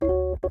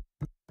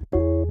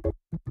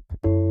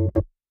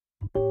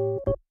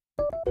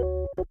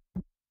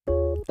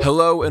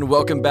Hello and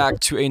welcome back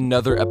to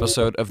another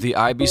episode of the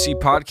IBC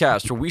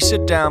podcast, where we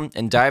sit down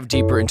and dive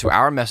deeper into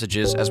our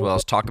messages as well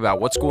as talk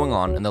about what's going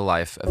on in the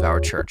life of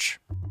our church.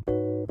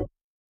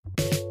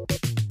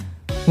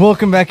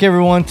 Welcome back,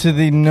 everyone, to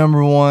the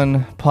number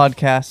one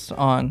podcast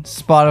on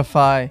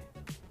Spotify,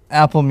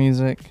 Apple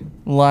Music,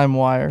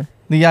 LimeWire,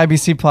 the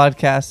IBC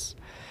podcast.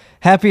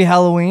 Happy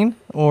Halloween,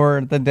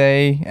 or the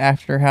day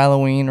after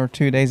Halloween, or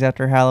 2 days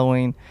after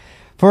Halloween.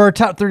 For our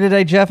top three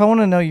today, Jeff, I want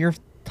to know your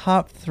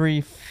top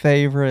three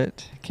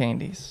favorite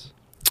candies.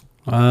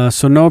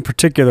 So no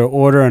particular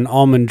order: an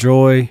Almond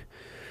Joy,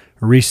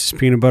 a Reese's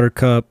Peanut Butter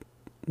Cup,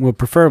 well,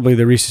 preferably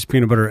the Reese's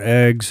Peanut Butter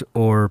Eggs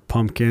or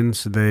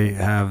pumpkins. They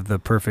have the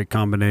perfect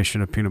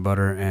combination of peanut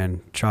butter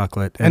and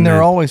chocolate. And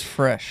they're always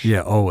fresh.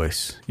 Yeah,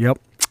 always. Yep.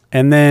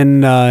 And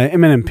then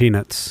M&M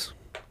Peanuts.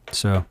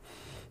 So,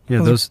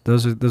 yeah,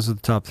 those are the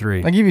top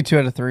three. I give you 2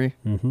 out of 3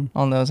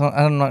 on those.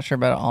 I'm not sure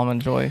about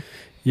Almond Joy.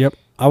 Yep.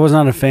 I was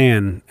not a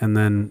fan, and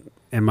then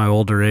in my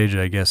older age,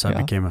 I guess I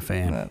became a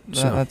fan.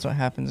 That's what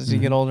happens as you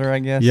get older, I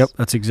guess. Yep,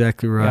 that's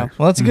exactly right. Yeah.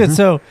 Well, that's good.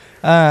 So,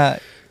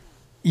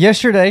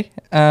 yesterday,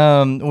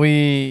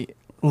 we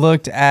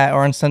looked at,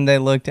 or on Sunday,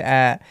 looked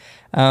at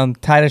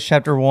Titus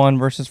chapter 1,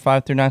 verses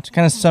 5 through 9, to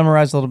kind of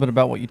summarize a little bit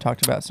about what you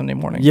talked about Sunday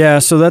morning. Yeah,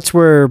 so that's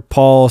where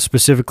Paul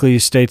specifically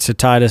states to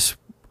Titus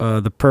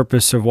the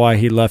purpose of why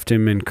he left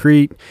him in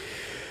Crete,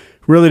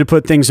 really to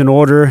put things in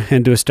order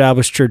and to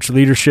establish church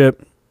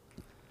leadership.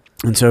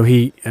 And so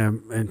he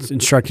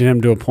instructed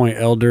him to appoint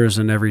elders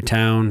in every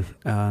town.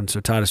 And so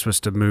Titus was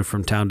to move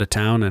from town to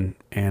town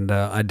and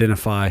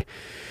identify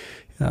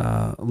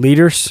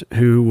leaders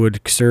who would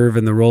serve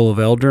in the role of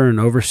elder and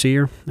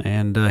overseer.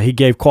 And he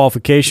gave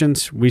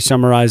qualifications. We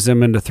summarized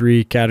them into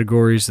 3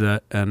 categories: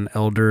 that an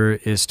elder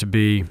is to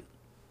be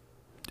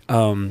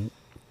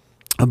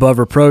above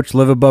reproach,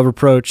 live above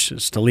reproach,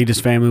 is to lead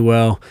his family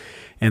well,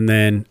 and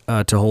then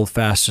to hold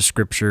fast to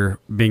Scripture,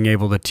 being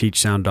able to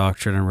teach sound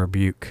doctrine and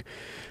rebuke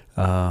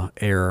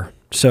error.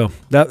 So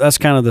that's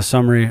kind of the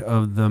summary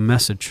of the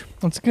message.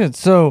 That's good.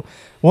 So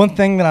one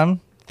thing that I'm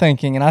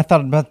thinking, and I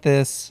thought about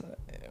this,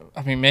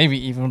 I mean, maybe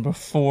even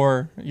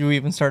before you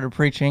even started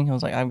preaching, I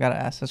was like, I've got to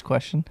ask this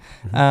question.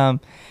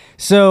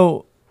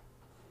 So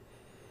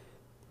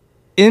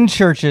in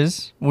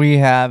churches, we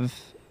have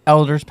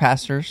elders,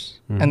 pastors,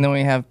 and then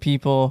we have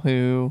people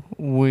who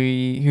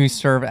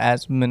serve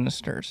as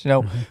ministers. You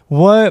know,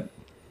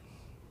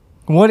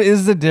 what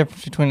is the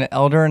difference between an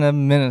elder and a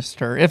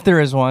minister, if there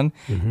is one?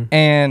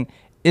 And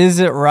is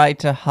it right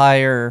to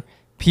hire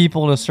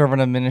people to serve on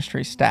a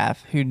ministry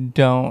staff who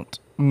don't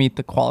meet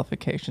the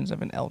qualifications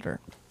of an elder?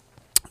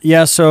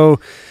 Yeah, so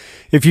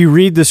if you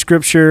read the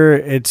Scripture,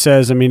 it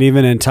says, I mean,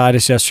 even in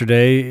Titus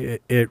yesterday,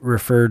 it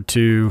referred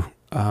to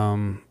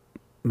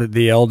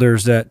the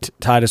elders that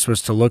Titus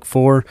was to look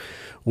for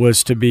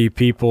was to be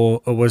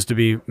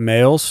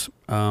males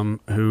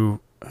who,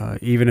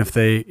 even if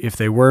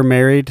they were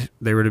married,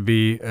 they were to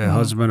be a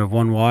husband of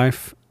one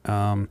wife.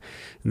 And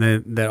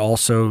then that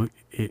also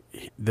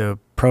the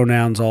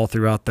pronouns all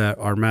throughout that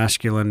are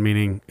masculine,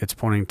 meaning it's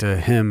pointing to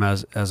him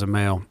as a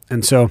male.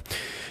 And so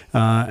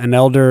an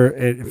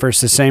elder,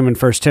 first the same in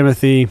 1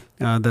 Timothy,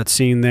 that's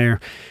seen there.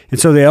 And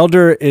so the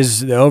elder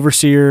is the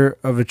overseer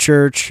of a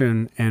church,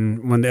 and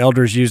when the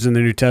elder is used in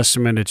the New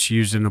Testament, it's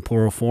used in a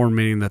plural form,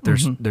 meaning that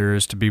there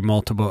is to be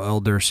multiple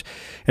elders.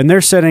 And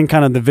they're setting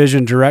kind of the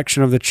vision,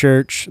 direction of the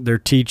church. They're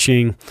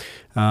teaching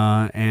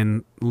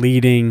and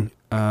leading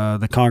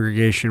the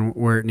congregation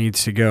where it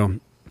needs to go.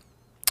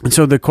 And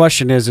so the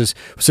question is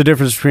what's the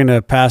difference between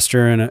a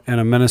pastor and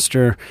a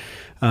minister?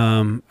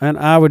 And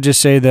I would just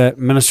say that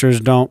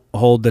ministers don't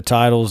hold the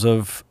titles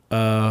of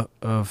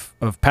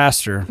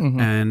pastor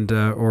and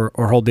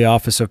or hold the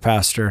office of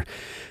pastor.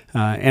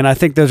 And I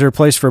think those are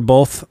placed for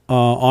both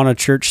on a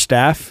church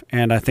staff,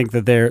 and I think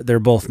that they're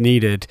both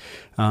needed.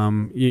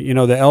 You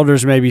know, the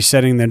elders may be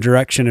setting the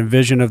direction and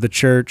vision of the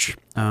church.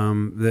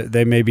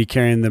 They may be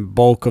carrying the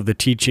bulk of the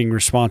teaching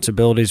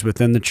responsibilities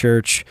within the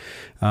church,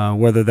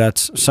 whether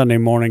that's Sunday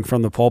morning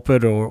from the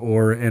pulpit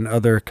or in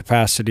other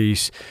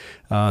capacities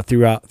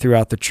throughout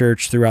the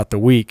church, throughout the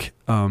week.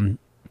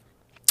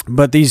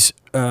 But these,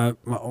 the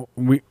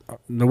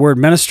word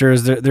minister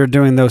is they're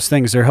doing those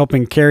things. They're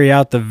helping carry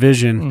out the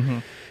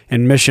vision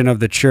and mission of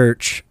the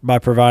church by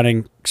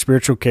providing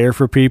spiritual care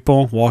for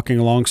people, walking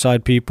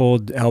alongside people,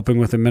 helping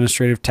with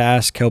administrative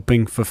tasks,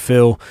 helping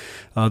fulfill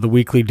the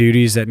weekly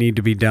duties that need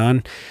to be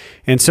done.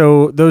 And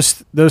so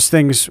those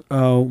things,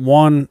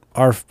 one,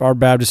 our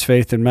Baptist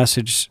faith and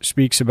message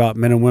speaks about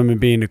men and women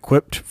being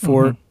equipped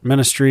for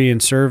ministry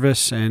and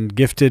service and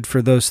gifted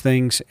for those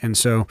things. And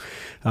so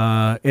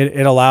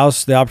it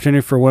allows the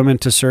opportunity for women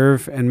to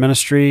serve in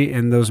ministry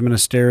in those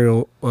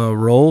ministerial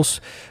roles,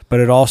 but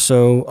it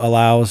also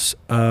allows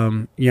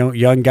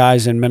young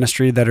guys in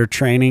ministry that are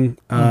training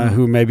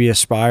who maybe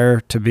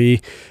aspire to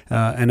be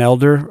an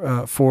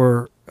elder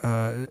for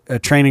a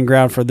training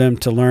ground for them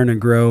to learn and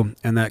grow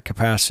in that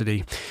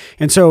capacity.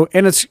 And so,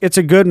 and it's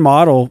a good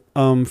model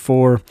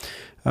for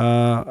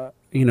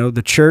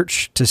the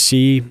church to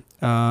see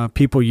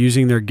people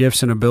using their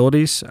gifts and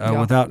abilities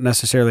without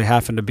necessarily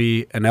having to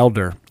be an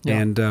elder. Yeah.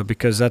 And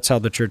because that's how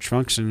the church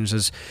functions,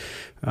 is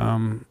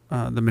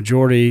the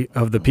majority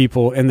of the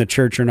people in the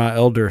church are not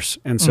elders,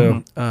 and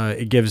so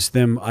it gives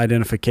them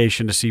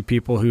identification to see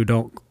people who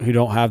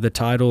don't have the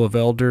title of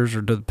elders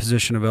or the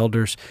position of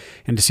elders,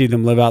 and to see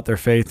them live out their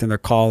faith and their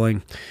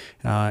calling,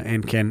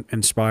 and can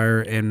inspire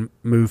and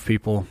move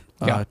people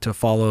to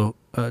follow,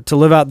 to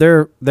live out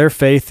their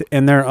faith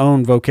and their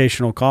own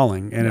vocational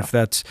calling, and if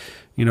that's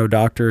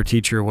doctor or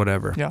teacher or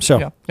whatever. Yeah. So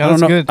Yeah, I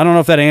don't know. good. I don't know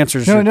if that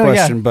answers your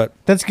question, but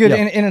that's good. Yeah.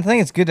 And I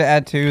think it's good to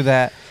add too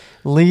that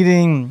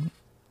leading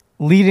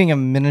a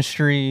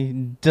ministry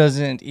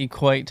doesn't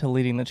equate to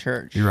leading the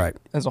church. You're right.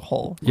 As a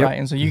whole, Yep. right?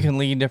 And so you can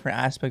lead different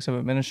aspects of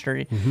a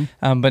ministry,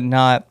 but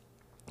not,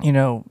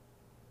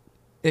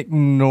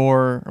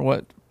 ignore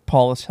what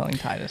Paul is telling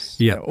Titus,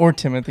 or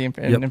Timothy in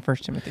 1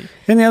 Timothy.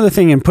 And the other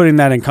thing in putting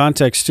that in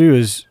context too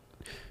is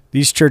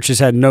these churches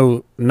had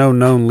no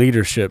known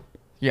leadership.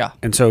 Yeah.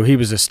 And so he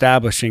was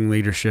establishing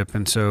leadership.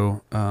 And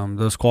so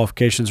those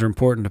qualifications are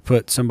important to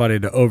put somebody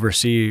to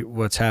oversee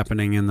what's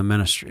happening in the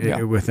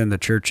ministry within the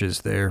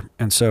churches there.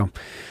 And so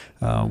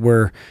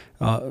where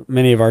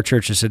many of our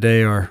churches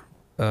today are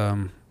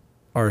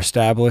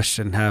established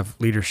and have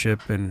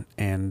leadership, and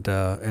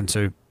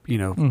so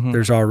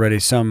there's already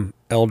some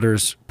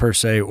elders per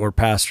se or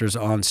pastors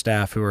on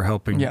staff who are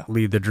helping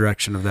lead the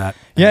direction of that.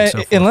 Yeah,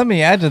 and let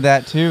me add to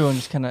that too, and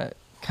just kind of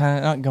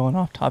not going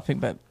off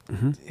topic, but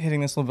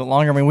hitting this a little bit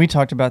longer. I mean, we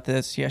talked about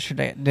this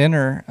yesterday at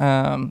dinner,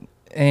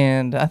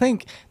 and I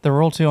think the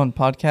rule too on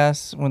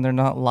podcasts when they're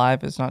not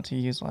live is not to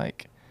use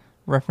like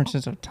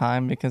references of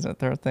time, because that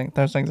throws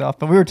things off.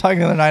 But we were talking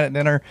the other night at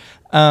dinner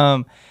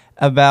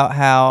about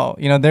how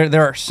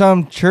there are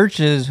some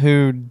churches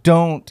who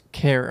don't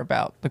care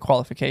about the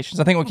qualifications.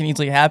 I think what can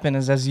easily happen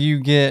is as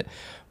you get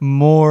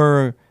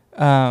more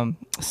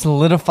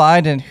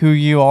solidified in who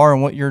you are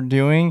and what you're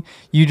doing,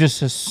 you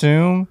just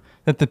assume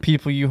that the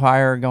people you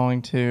hire are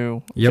going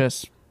to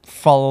just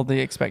follow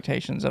the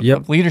expectations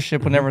of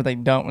leadership whenever they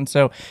don't. And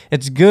so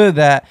it's good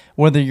that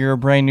whether you're a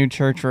brand new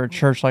church or a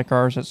church like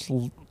ours that's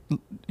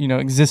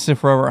existed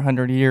for over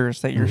 100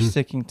 years, that you're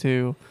sticking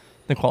to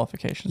the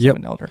qualifications of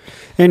an elder.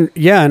 And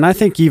I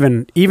think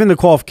even the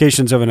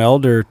qualifications of an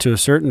elder to a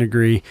certain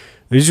degree,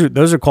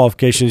 those are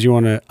qualifications you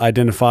want to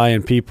identify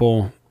in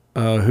people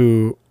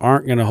who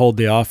aren't going to hold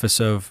the office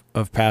of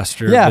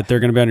pastor, but they're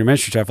going to be on your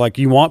ministry staff. Like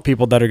you want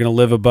people that are going to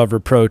live above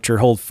reproach or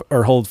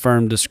hold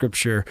firm to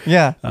Scripture.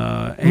 Yeah,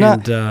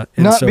 not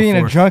so being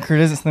forth. a drunkard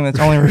isn't something that's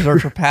only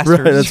reserved for pastors.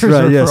 Right, that's it's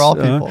reserved right. Yes, for all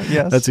people.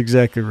 Yes, that's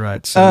exactly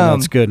right. So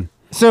that's good.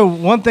 So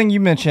one thing you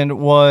mentioned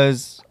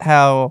was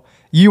how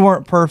you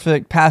weren't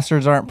perfect,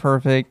 pastors aren't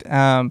perfect,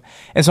 and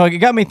so it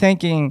got me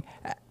thinking.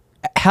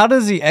 How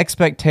does the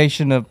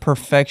expectation of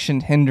perfection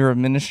hinder a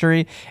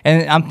ministry?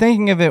 And I'm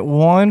thinking of it,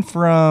 one,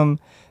 from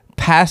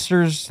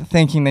pastors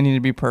thinking they need to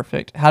be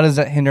perfect. How does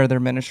that hinder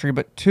their ministry?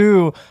 But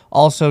two,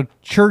 also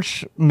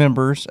church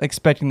members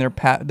expecting their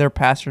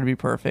pastor to be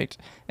perfect.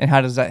 And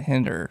how does that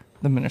hinder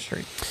the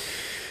ministry?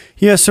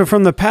 Yeah, so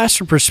from the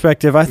pastor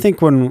perspective, I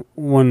think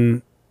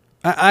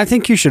I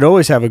think you should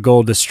always have a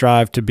goal to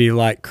strive to be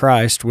like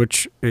Christ,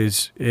 which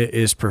is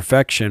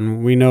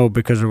perfection. We know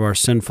because of our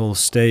sinful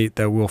state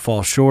that we'll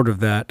fall short of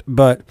that.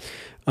 But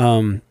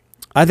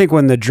I think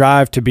when the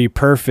drive to be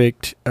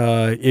perfect,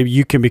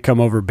 you can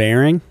become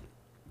overbearing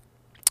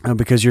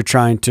because you're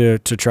trying to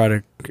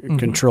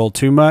control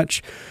too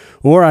much.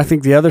 Or I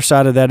think the other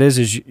side of that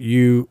is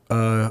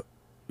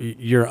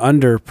you're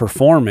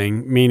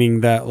underperforming,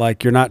 meaning that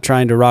like you're not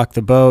trying to rock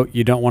the boat.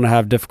 You don't want to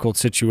have difficult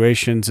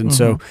situations. And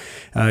so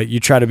you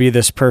try to be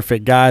this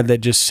perfect guy that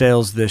just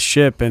sails this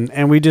ship.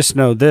 And we just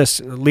know this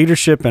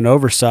leadership and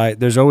oversight,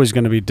 there's always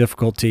going to be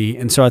difficulty.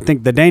 And so I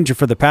think the danger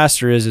for the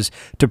pastor is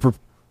to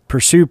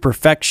pursue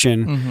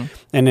perfection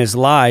in his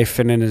life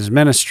and in his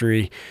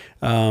ministry.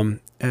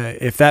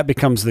 If that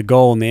becomes the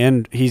goal in the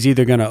end, he's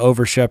either going to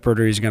over shepherd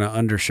or he's going to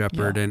under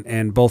shepherd,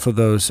 and both of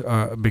those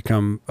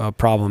become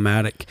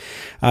problematic.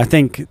 I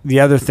think the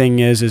other thing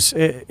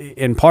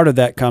and part of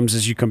that comes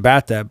as you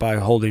combat that by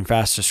holding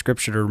fast to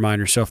Scripture to remind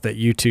yourself that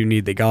you too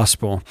need the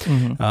gospel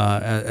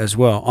as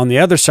well. On the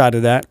other side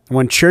of that,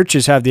 when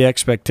churches have the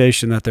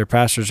expectation that their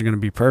pastors are going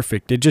to be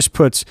perfect, it just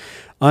puts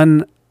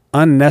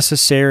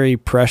unnecessary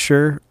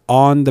pressure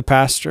on the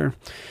pastor.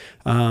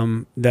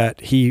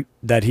 That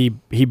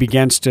he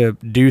begins to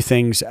do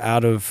things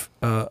out of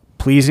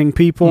pleasing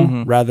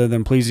people rather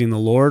than pleasing the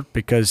Lord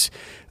because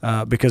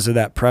of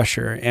that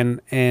pressure.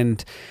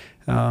 And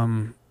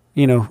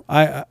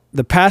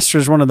the pastor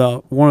is one of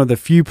the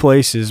few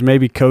places,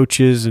 maybe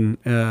coaches and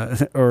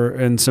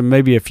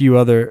maybe a few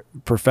other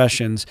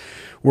professions,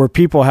 where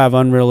people have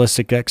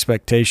unrealistic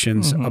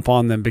expectations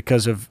upon them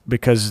because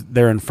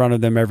they're in front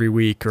of them every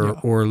week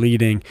or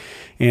leading,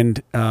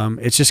 and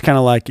it's just kind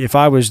of like if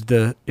I was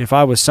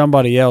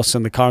somebody else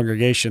in the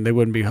congregation, they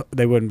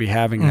wouldn't be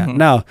having that.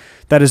 Now,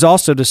 that is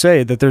also to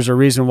say that there's a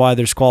reason why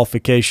there's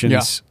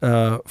qualifications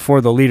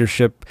for the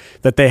leadership,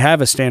 that they have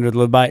a standard to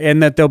live by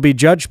and that they'll be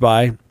judged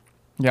by.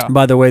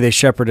 by the way they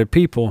shepherded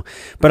people.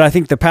 But I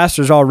think the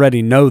pastors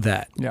already know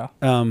that. Yeah.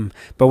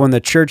 But when the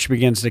church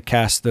begins to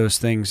cast those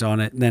things on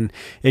it, then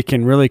it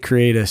can really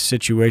create a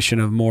situation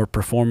of more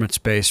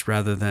performance-based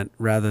rather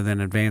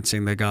than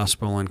advancing the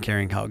gospel and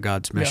carrying out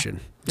God's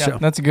mission. Yeah, So,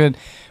 that's good.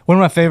 One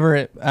of my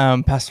favorite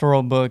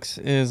pastoral books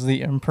is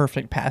The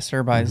Imperfect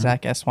Pastor by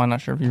Zach Eswine.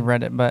 Not sure if you've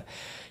read it, but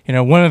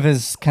one of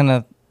his kind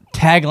of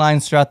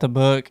taglines throughout the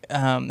book,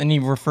 and he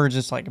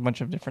refers to like a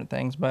bunch of different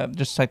things, but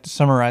just like to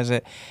summarize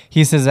it,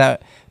 he says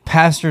that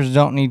pastors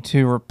don't need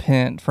to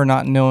repent for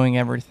not knowing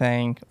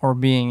everything or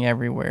being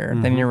everywhere.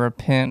 They need to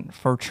repent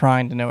for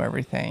trying to know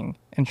everything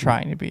and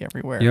trying to be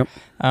everywhere. Yep.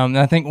 And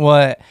I think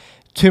what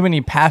too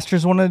many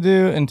pastors want to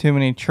do and too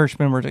many church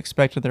members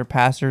expect of their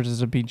pastors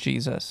is to be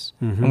Jesus.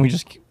 And we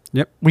just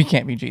we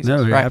can't be Jesus.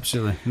 No, right?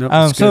 Absolutely.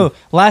 Nope, so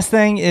last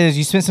thing is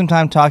you spent some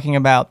time talking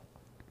about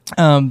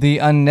the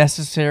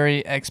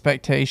unnecessary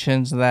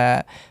expectations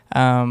that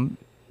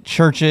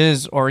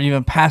churches or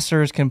even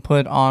pastors can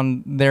put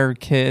on their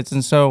kids.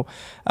 And so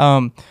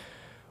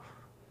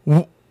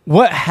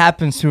what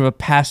happens to a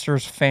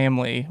pastor's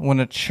family when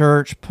a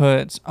church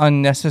puts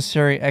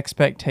unnecessary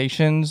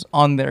expectations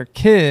on their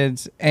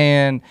kids?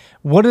 And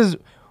what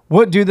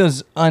do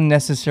those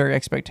unnecessary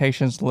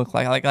expectations look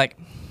like? Like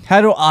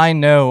how do I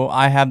know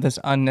I have this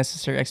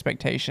unnecessary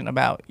expectation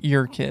about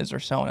your kids or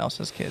someone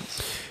else's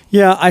kids?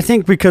 Yeah, I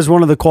think because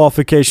one of the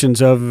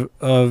qualifications of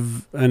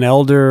an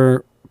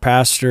elder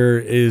pastor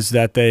is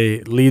that they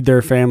lead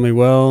their family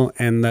well,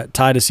 and that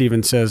Titus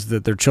even says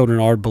that their children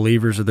are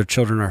believers or their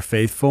children are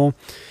faithful,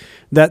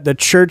 that the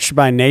church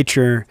by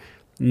nature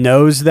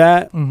knows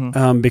that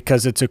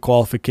because it's a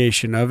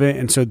qualification of it.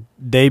 And so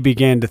they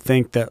began to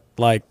think that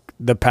like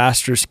the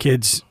pastor's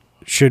kids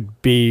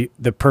should be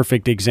the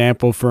perfect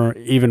example for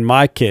even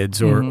my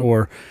kids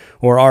or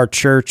our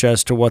church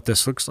as to what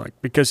this looks like.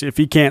 Because if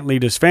he can't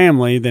lead his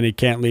family, then he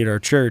can't lead our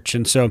church.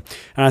 And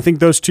I think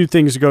those two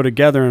things go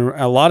together.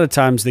 And a lot of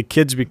times the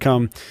kids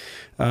become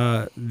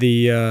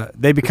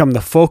they become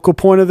the focal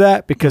point of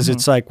that, because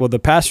it's like, well, the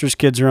pastor's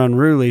kids are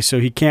unruly, so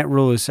he can't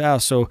rule his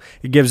house. So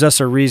it gives us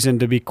a reason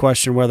to be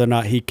questioned whether or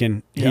not he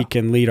can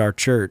lead our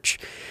church.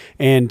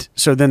 And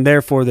so then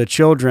therefore the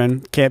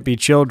children can't be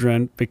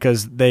children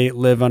because they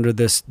live under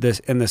this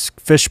in this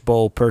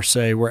fishbowl per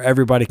se, where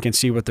everybody can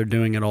see what they're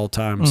doing at all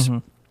times.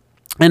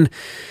 And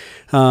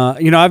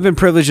I've been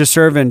privileged to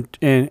serve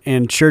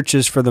in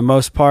churches for the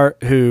most part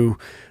who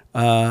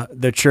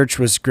the church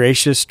was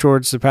gracious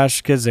towards the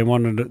pastor's kids. They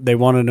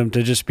wanted them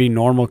to just be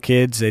normal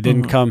kids. They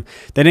didn't come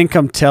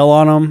tell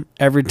on them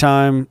every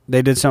time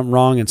they did something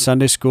wrong in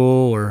Sunday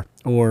school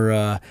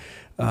or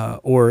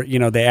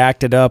they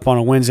acted up on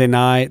a Wednesday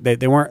night.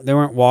 They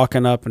weren't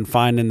walking up and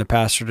finding the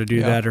pastor to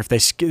do that. Or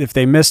if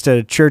they missed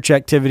a church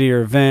activity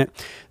or event,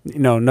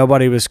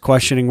 nobody was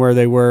questioning where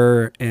they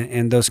were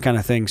and those kind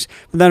of things.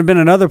 But then I've been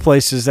in other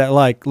places that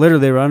like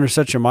literally they were under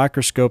such a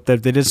microscope that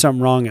if they did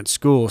something wrong at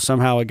school,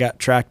 somehow it got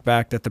tracked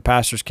back that the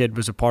pastor's kid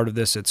was a part of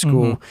this at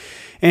school.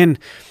 And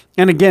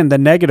again, the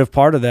negative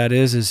part of that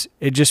is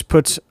it just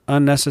puts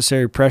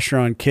unnecessary pressure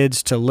on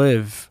kids to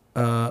live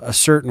a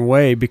certain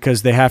way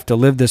because they have to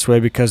live this way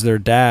because their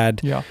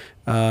dad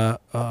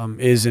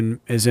is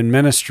in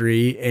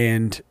ministry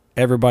and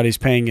everybody's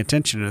paying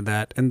attention to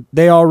that, and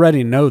they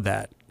already know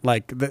that.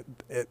 Like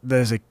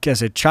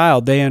as a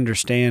child, they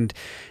understand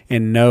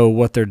and know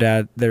what their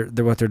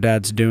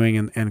dad's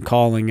doing and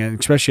calling, and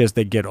especially as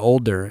they get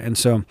older. And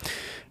so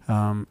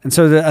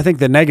I think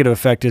the negative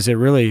effect is it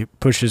really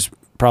pushes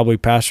probably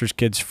pastors'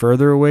 kids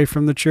further away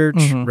from the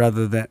church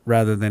rather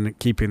than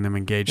keeping them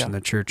engaged in the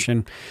church.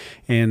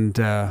 And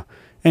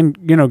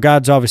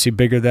God's obviously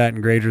bigger than that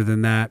and greater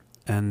than that.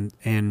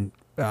 And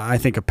I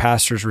think a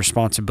pastor's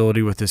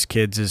responsibility with his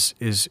kids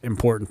is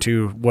important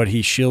too. What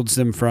he shields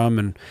them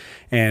from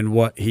and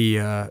what he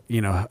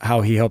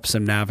how he helps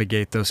them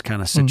navigate those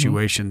kind of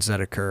situations that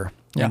occur.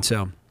 And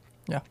so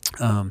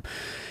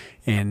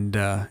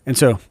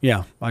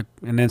like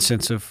an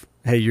instance of,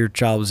 hey, your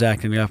child was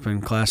acting up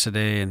in class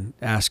today, and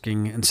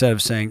asking, instead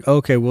of saying,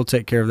 okay, we'll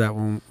take care of that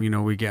when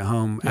we get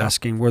home,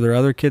 asking, were there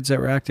other kids that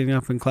were acting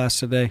up in class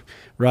today?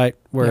 Right,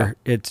 where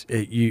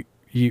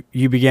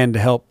you began to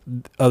help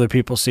other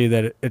people see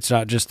that it's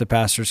not just the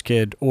pastor's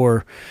kid,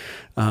 or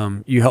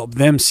you help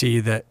them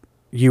see that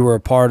you were a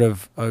part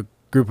of a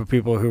group of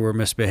people who were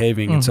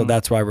misbehaving, and so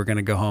that's why we're going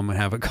to go home and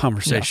have a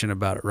conversation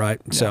about it,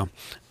 right? So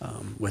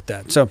with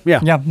that,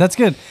 that's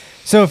good.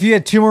 So if you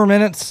had 2 more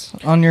minutes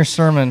on your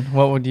sermon,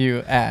 what would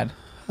you add?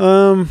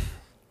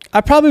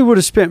 I probably would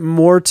have spent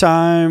more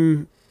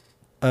time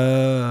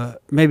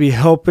maybe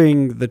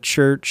helping the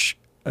church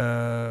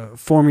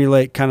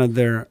formulate kind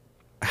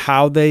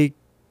of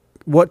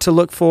what to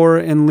look for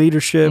in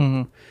leadership.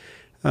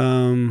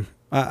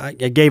 I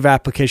gave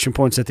application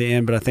points at the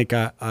end, but I think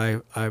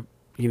I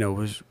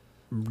was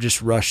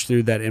just rushed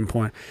through that end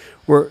point.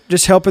 We're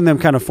just helping them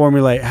kind of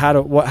formulate how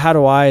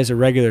do I as a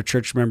regular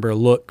church member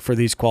look for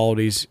these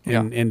qualities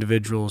in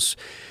individuals.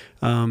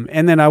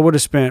 And then I would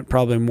have spent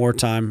probably more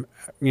time,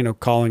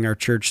 calling our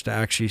church to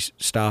actually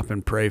stop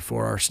and pray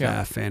for our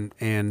staff.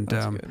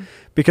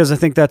 Because I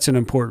think that's an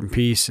important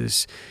piece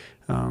is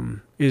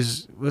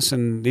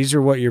listen, this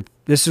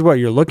is what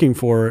you're looking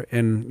for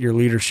in your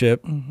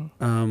leadership.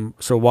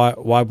 So why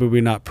would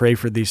we not pray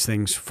for these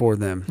things for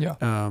them?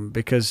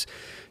 Because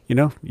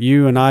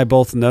you and I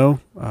both know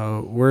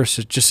we're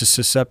just as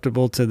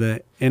susceptible to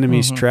the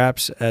enemy's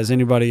traps as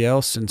anybody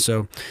else, and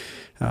so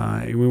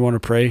we want to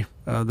pray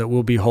that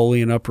we'll be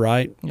holy and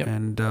upright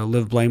and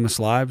live blameless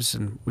lives,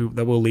 and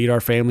that we'll lead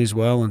our families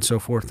well and so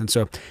forth. And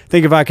so I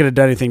think if I could have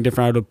done anything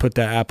different, I would have put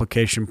that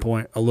application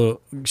point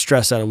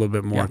stress out a little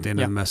bit more at the end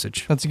of the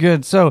message. That's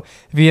good. So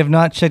if you have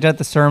not checked out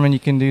the sermon, you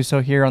can do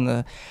so here on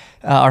the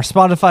our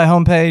Spotify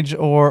homepage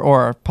or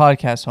our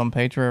podcast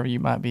homepage, wherever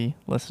you might be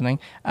listening,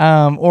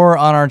 or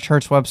on our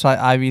church website,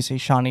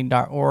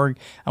 ibcshawnee.org.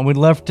 And we'd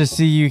love to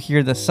see you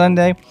here this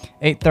Sunday,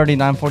 8:30,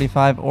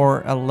 9:45,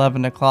 or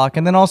 11 o'clock.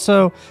 And then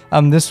also,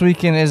 this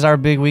weekend is our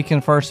big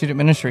weekend for our student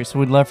ministry. So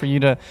we'd love for you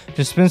to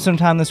just spend some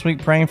time this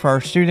week praying for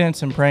our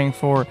students and praying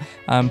for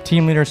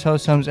team leaders,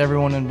 host homes,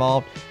 everyone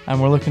involved. And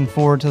we're looking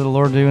forward to the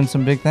Lord doing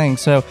some big things.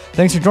 So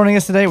thanks for joining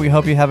us today. We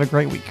hope you have a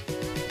great week.